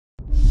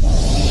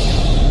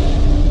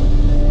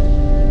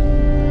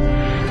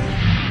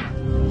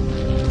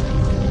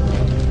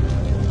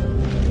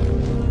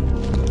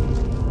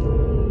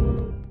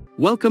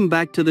Welcome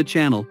back to the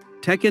channel,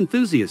 tech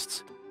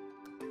enthusiasts.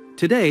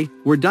 Today,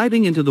 we're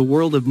diving into the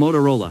world of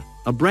Motorola,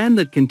 a brand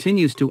that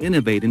continues to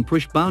innovate and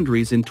push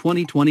boundaries in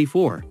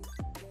 2024.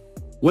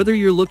 Whether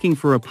you're looking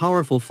for a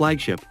powerful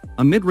flagship,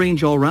 a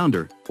mid-range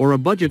all-rounder, or a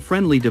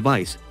budget-friendly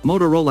device,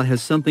 Motorola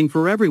has something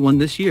for everyone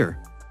this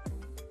year.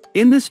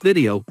 In this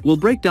video, we'll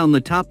break down the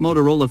top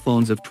Motorola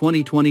phones of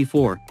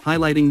 2024,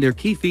 highlighting their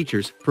key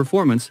features,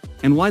 performance,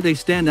 and why they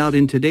stand out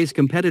in today's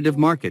competitive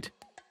market.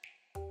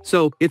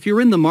 So, if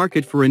you're in the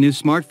market for a new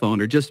smartphone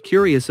or just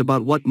curious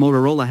about what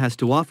Motorola has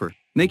to offer,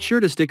 make sure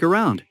to stick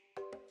around.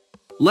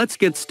 Let's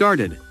get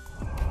started.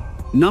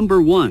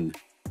 Number 1.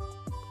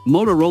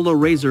 Motorola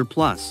Razr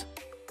Plus.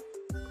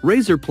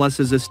 Razr Plus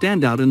is a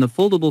standout in the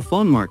foldable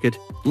phone market,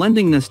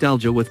 blending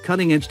nostalgia with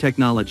cutting-edge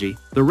technology.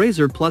 The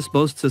Razr Plus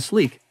boasts a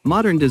sleek,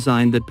 modern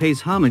design that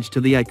pays homage to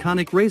the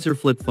iconic Razr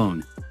flip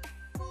phone.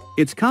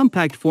 Its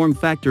compact form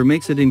factor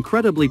makes it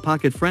incredibly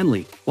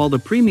pocket-friendly, while the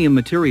premium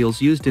materials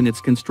used in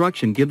its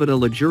construction give it a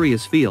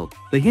luxurious feel.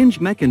 The hinge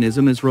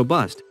mechanism is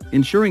robust,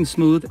 ensuring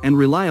smooth and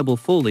reliable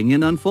folding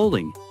and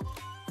unfolding.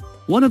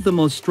 One of the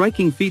most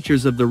striking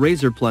features of the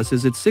Razr Plus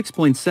is its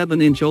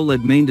 6.7-inch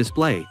OLED main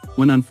display.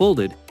 When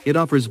unfolded, it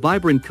offers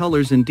vibrant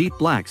colors and deep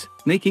blacks,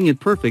 making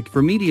it perfect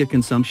for media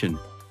consumption.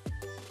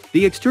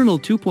 The external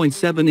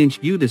 2.7-inch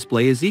view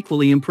display is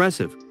equally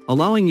impressive,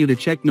 allowing you to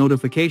check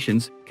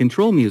notifications,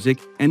 control music,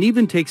 and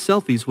even take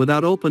selfies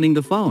without opening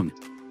the phone.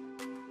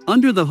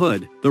 Under the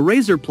hood, the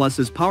Razr Plus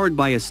is powered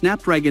by a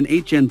Snapdragon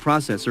 8th Gen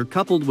processor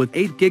coupled with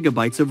 8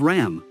 GB of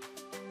RAM.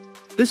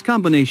 This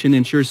combination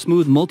ensures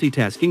smooth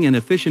multitasking and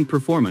efficient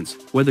performance,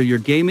 whether you're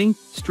gaming,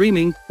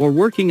 streaming, or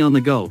working on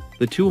the go.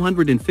 The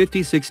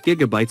 256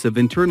 GB of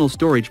internal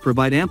storage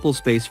provide ample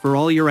space for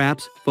all your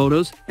apps,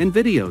 photos, and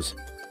videos.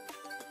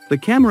 The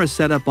camera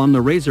setup on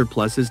the Razr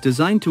Plus is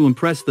designed to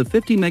impress. The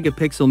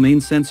 50-megapixel main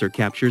sensor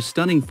captures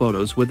stunning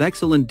photos with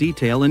excellent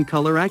detail and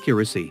color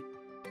accuracy.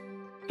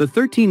 The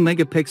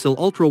 13-megapixel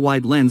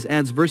ultra-wide lens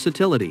adds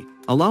versatility,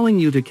 allowing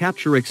you to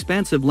capture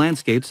expansive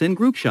landscapes and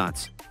group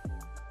shots.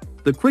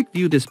 The quick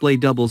view display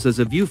doubles as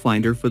a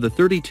viewfinder for the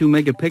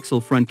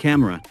 32-megapixel front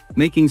camera,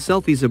 making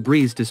selfies a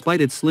breeze despite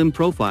its slim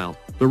profile.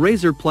 The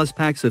Razr Plus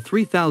packs a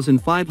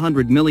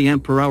 3,500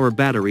 mAh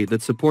battery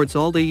that supports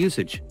all-day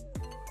usage.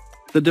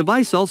 The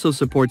device also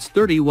supports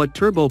 30-watt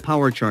turbo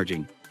power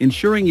charging,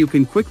 ensuring you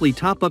can quickly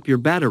top up your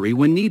battery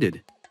when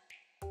needed.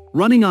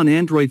 Running on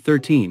Android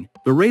 13,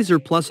 the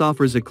Razr Plus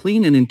offers a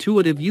clean and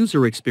intuitive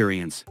user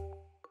experience.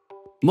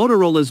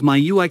 Motorola's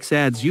MyUX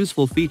adds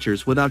useful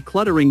features without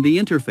cluttering the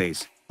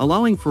interface,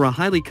 allowing for a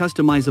highly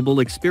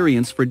customizable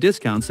experience for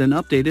discounts and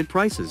updated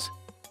prices.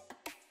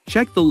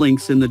 Check the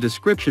links in the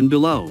description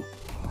below.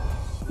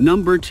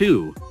 Number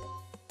 2.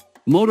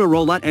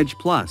 Motorola Edge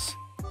Plus.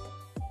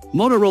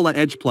 Motorola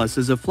Edge Plus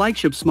is a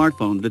flagship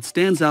smartphone that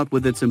stands out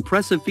with its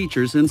impressive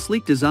features and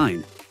sleek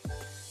design.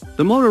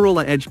 The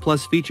Motorola Edge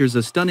Plus features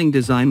a stunning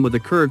design with a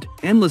curved,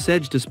 endless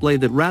edge display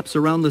that wraps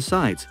around the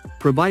sides,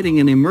 providing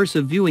an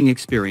immersive viewing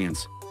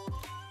experience.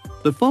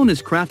 The phone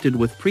is crafted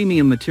with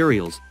premium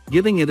materials,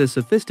 giving it a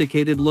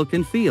sophisticated look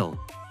and feel.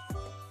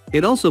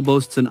 It also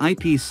boasts an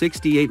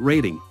IP68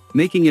 rating,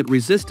 making it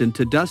resistant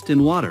to dust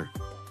and water.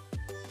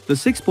 The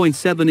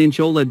 6.7-inch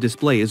OLED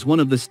display is one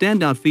of the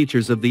standout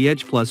features of the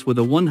Edge Plus. With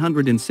a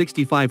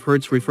 165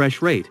 Hz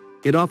refresh rate,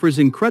 it offers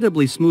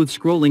incredibly smooth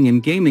scrolling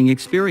and gaming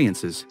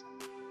experiences.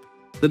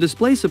 The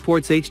display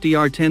supports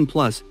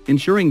HDR10+,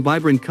 ensuring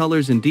vibrant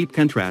colors and deep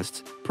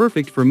contrasts,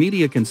 perfect for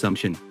media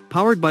consumption.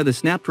 Powered by the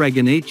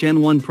Snapdragon 8th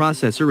Gen 1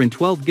 processor and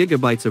 12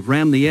 GB of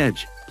RAM, the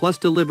Edge Plus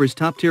delivers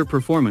top-tier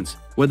performance.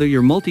 Whether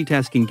you're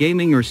multitasking,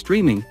 gaming, or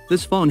streaming,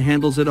 this phone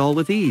handles it all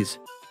with ease.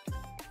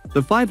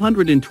 The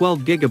 512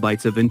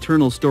 GB of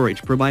internal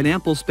storage provide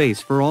ample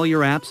space for all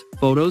your apps,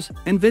 photos,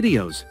 and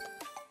videos.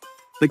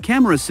 The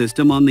camera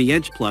system on the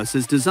Edge Plus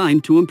is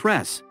designed to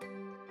impress.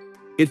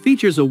 It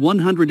features a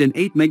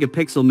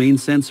 108-megapixel main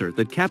sensor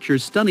that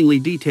captures stunningly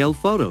detailed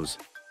photos.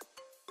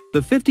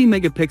 The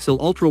 50-megapixel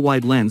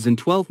ultra-wide lens and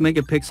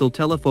 12-megapixel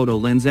telephoto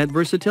lens add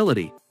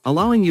versatility,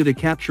 allowing you to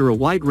capture a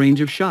wide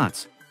range of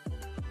shots.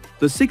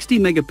 The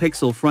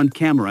 60-megapixel front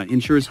camera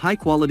ensures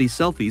high-quality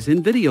selfies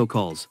and video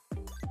calls.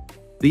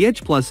 The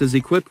Edge Plus is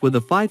equipped with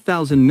a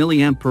 5,000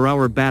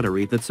 mAh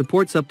battery that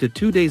supports up to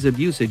 2 days of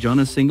usage on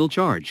a single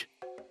charge.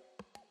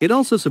 It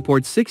also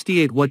supports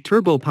 68-watt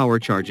turbo power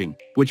charging,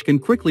 which can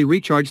quickly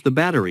recharge the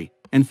battery,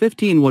 and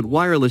 15-watt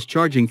wireless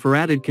charging for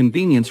added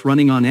convenience.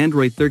 Running on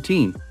Android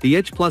 13, the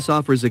Edge Plus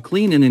offers a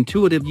clean and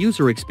intuitive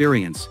user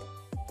experience.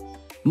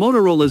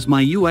 Motorola's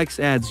MyUX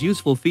adds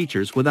useful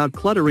features without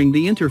cluttering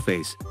the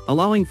interface,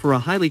 allowing for a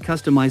highly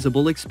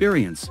customizable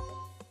experience.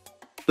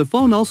 The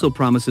phone also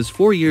promises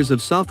 4 years of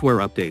software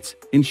updates,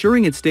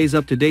 ensuring it stays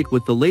up to date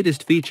with the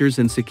latest features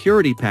and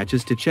security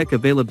patches. To check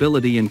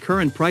availability and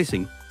current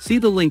pricing, see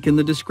the link in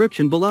the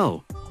description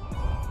below.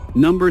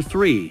 Number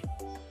 3.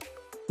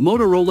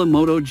 Motorola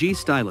Moto G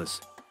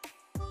Stylus.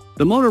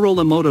 The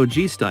Motorola Moto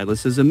G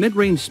Stylus is a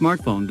mid-range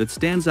smartphone that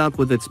stands out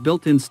with its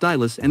built-in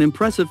stylus and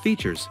impressive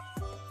features.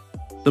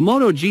 The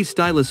Moto G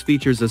Stylus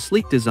features a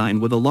sleek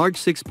design with a large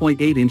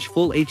 6.8-inch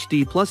Full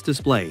HD Plus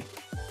display.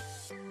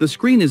 The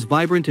screen is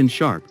vibrant and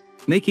sharp,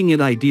 making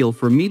it ideal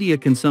for media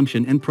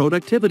consumption and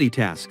productivity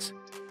tasks.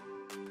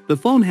 The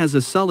phone has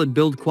a solid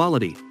build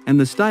quality, and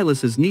the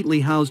stylus is neatly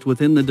housed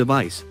within the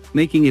device,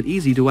 making it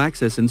easy to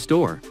access and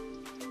store.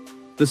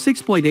 The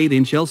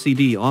 6.8-inch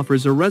LCD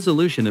offers a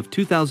resolution of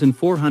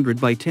 2400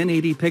 by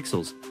 1080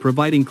 pixels,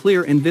 providing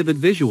clear and vivid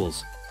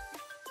visuals.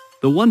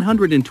 The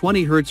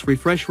 120Hz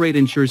refresh rate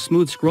ensures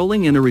smooth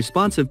scrolling and a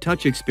responsive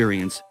touch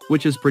experience,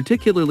 which is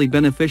particularly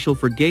beneficial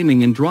for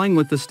gaming and drawing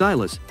with the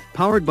stylus.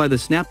 Powered by the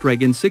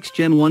Snapdragon 6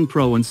 Gen 1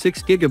 Pro and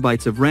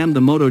 6GB of RAM,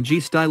 the Moto G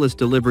Stylus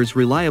delivers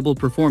reliable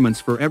performance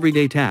for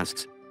everyday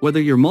tasks,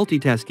 whether you're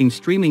multitasking,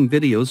 streaming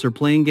videos, or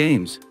playing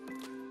games.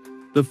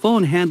 The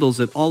phone handles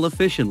it all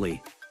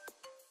efficiently.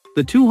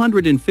 The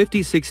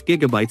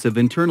 256GB of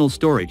internal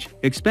storage,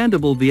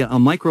 expandable via a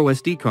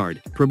microSD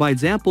card,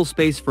 provides ample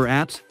space for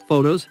apps,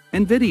 photos,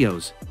 and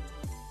videos.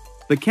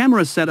 The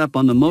camera setup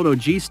on the Moto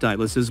G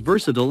Stylus is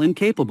versatile and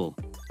capable.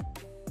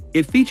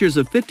 It features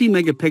a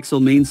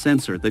 50-megapixel main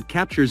sensor that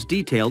captures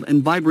detailed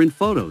and vibrant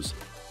photos.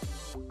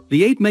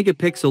 The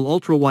 8-megapixel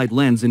ultra-wide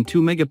lens and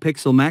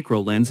 2-megapixel macro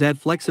lens add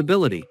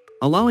flexibility,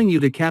 allowing you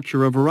to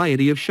capture a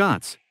variety of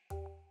shots.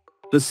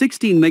 The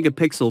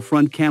 16-megapixel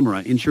front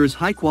camera ensures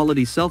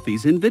high-quality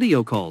selfies and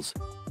video calls.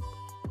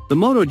 The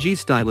Moto G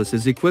Stylus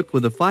is equipped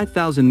with a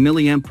 5000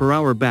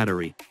 mAh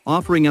battery,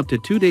 offering up to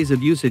 2 days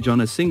of usage on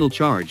a single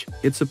charge.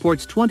 It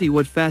supports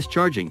 20-watt fast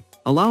charging,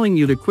 allowing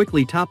you to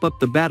quickly top up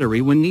the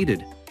battery when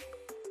needed.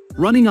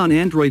 Running on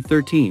Android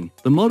 13,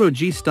 the Moto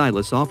G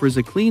Stylus offers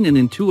a clean and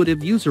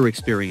intuitive user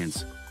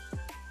experience.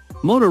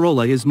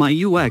 Motorola is my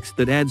UX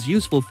that adds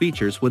useful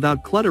features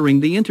without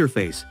cluttering the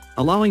interface,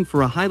 allowing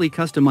for a highly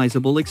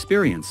customizable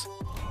experience.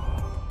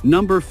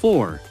 Number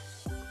 4.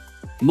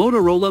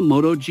 Motorola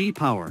Moto G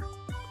Power.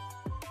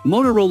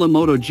 Motorola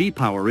Moto G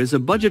Power is a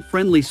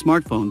budget-friendly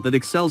smartphone that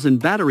excels in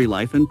battery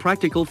life and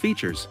practical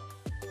features.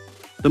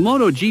 The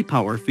Moto G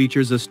Power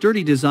features a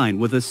sturdy design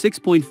with a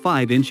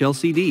 6.5-inch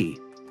LCD.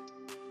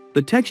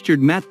 The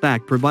textured matte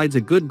back provides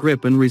a good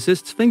grip and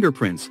resists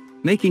fingerprints,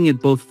 making it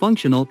both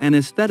functional and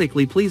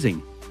aesthetically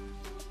pleasing.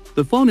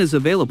 The phone is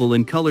available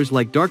in colors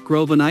like dark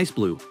grove and ice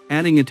blue,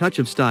 adding a touch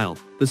of style.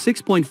 The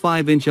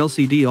 6.5-inch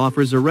LCD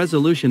offers a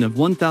resolution of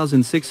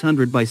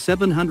 1600 by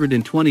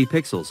 720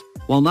 pixels.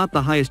 While not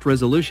the highest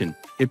resolution,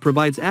 it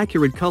provides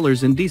accurate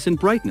colors and decent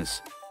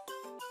brightness.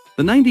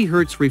 The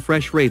 90Hz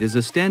refresh rate is a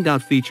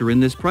standout feature in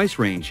this price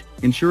range,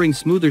 ensuring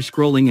smoother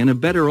scrolling and a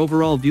better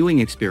overall viewing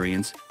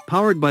experience.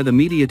 Powered by the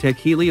MediaTek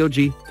Helio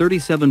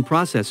G37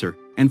 processor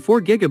and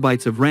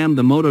 4GB of RAM,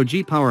 the Moto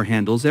G Power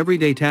handles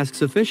everyday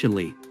tasks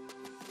efficiently.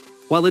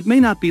 While it may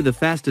not be the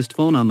fastest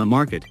phone on the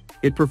market,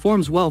 it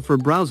performs well for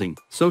browsing,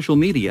 social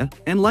media,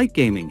 and light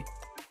gaming.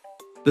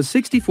 The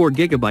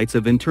 64GB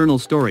of internal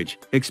storage,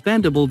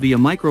 expandable via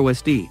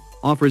microSD,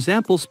 offers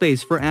ample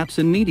space for apps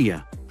and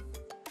media.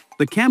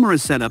 The camera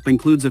setup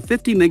includes a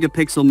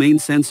 50-megapixel main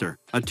sensor,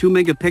 a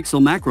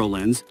 2-megapixel macro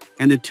lens,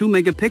 and a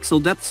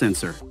 2-megapixel depth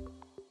sensor.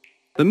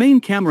 The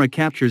main camera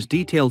captures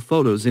detailed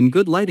photos in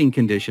good lighting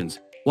conditions,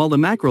 while the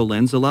macro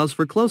lens allows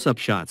for close-up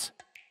shots.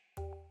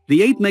 The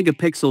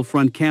 8-megapixel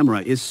front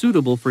camera is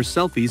suitable for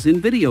selfies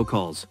and video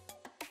calls.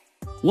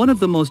 One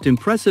of the most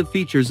impressive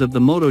features of the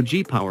Moto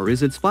G Power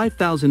is its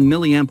 5000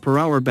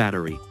 mAh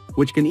battery,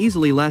 which can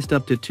easily last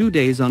up to 2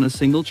 days on a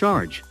single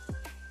charge.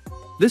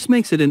 This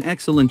makes it an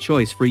excellent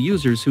choice for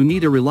users who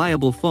need a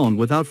reliable phone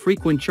without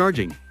frequent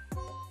charging.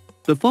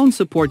 The phone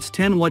supports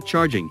 10-watt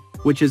charging,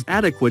 which is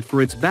adequate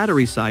for its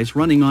battery size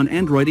running on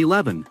Android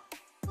 11.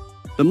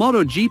 The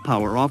Moto G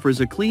Power offers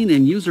a clean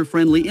and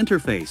user-friendly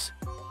interface.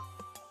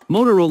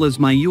 Motorola's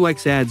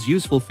MyUX adds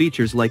useful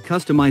features like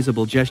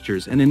customizable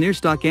gestures and a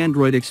near-stock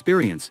Android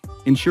experience,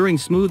 ensuring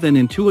smooth and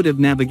intuitive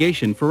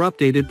navigation for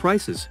updated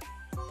prices.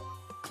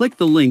 Click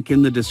the link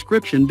in the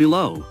description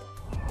below.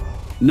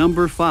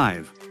 Number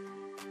 5.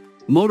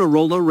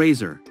 Motorola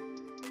Razr.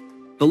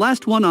 The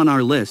last one on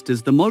our list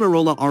is the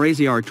Motorola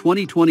Razr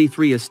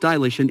 2023, a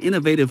stylish and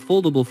innovative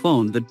foldable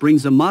phone that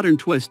brings a modern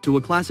twist to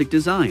a classic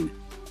design.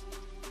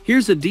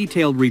 Here's a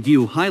detailed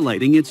review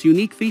highlighting its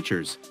unique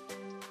features.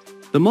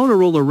 The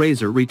Motorola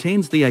Razr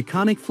retains the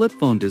iconic flip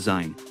phone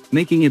design,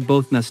 making it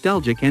both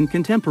nostalgic and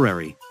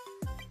contemporary.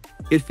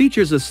 It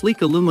features a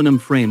sleek aluminum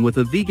frame with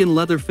a vegan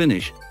leather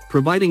finish,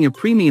 providing a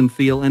premium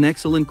feel and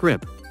excellent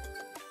grip.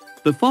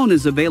 The phone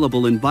is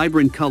available in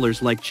vibrant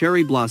colors like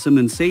cherry blossom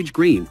and sage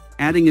green,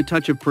 adding a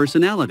touch of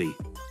personality.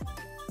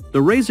 The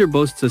Razr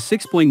boasts a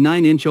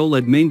 6.9-inch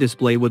OLED main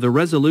display with a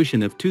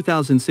resolution of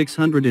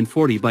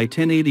 2640 by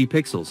 1080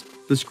 pixels.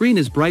 The screen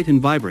is bright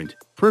and vibrant,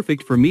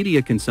 perfect for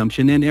media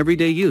consumption and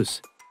everyday use.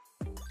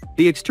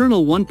 The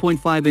external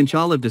 1.5-inch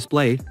OLED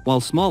display, while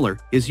smaller,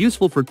 is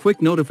useful for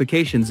quick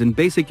notifications and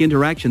basic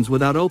interactions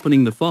without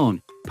opening the phone.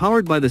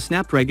 Powered by the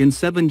Snapdragon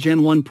 7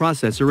 Gen 1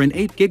 processor and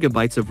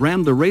 8GB of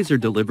RAM, the Razr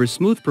delivers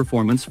smooth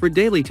performance for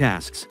daily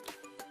tasks.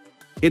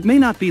 It may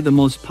not be the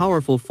most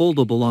powerful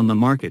foldable on the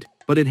market,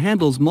 but it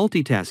handles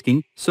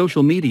multitasking,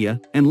 social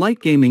media, and light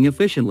gaming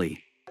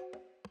efficiently.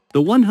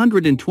 The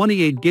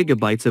 128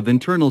 GB of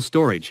internal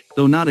storage,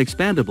 though not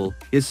expandable,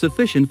 is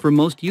sufficient for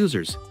most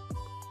users.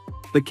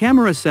 The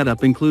camera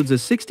setup includes a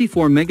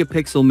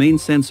 64-megapixel main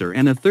sensor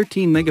and a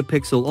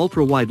 13-megapixel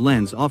ultra-wide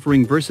lens,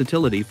 offering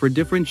versatility for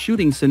different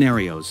shooting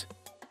scenarios.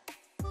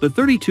 The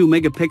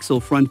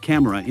 32-megapixel front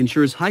camera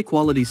ensures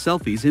high-quality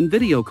selfies and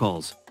video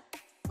calls.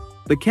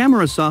 The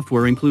camera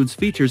software includes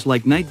features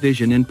like night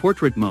vision and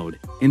portrait mode,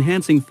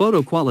 enhancing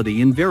photo quality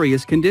in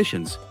various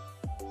conditions.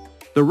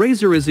 The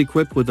Razr is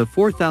equipped with a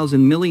 4000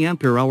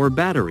 mAh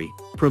battery,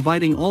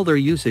 providing all their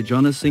usage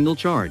on a single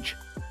charge.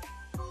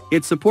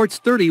 It supports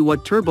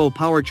 30-watt turbo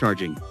power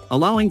charging,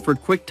 allowing for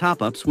quick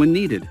top-ups when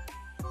needed.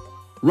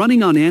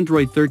 Running on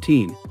Android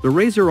 13, the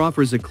Razr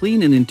offers a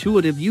clean and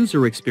intuitive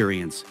user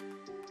experience.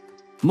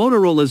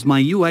 Motorola's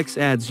MyUX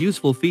adds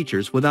useful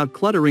features without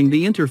cluttering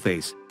the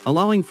interface,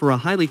 allowing for a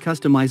highly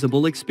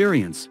customizable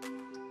experience.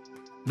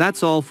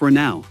 That's all for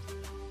now.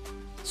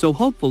 So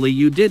hopefully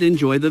you did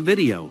enjoy the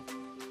video.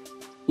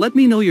 Let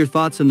me know your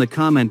thoughts in the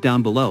comment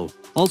down below.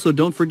 Also,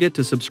 don't forget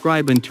to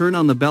subscribe and turn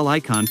on the bell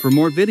icon for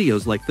more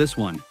videos like this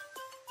one.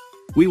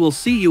 We will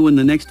see you in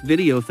the next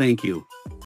video. Thank you.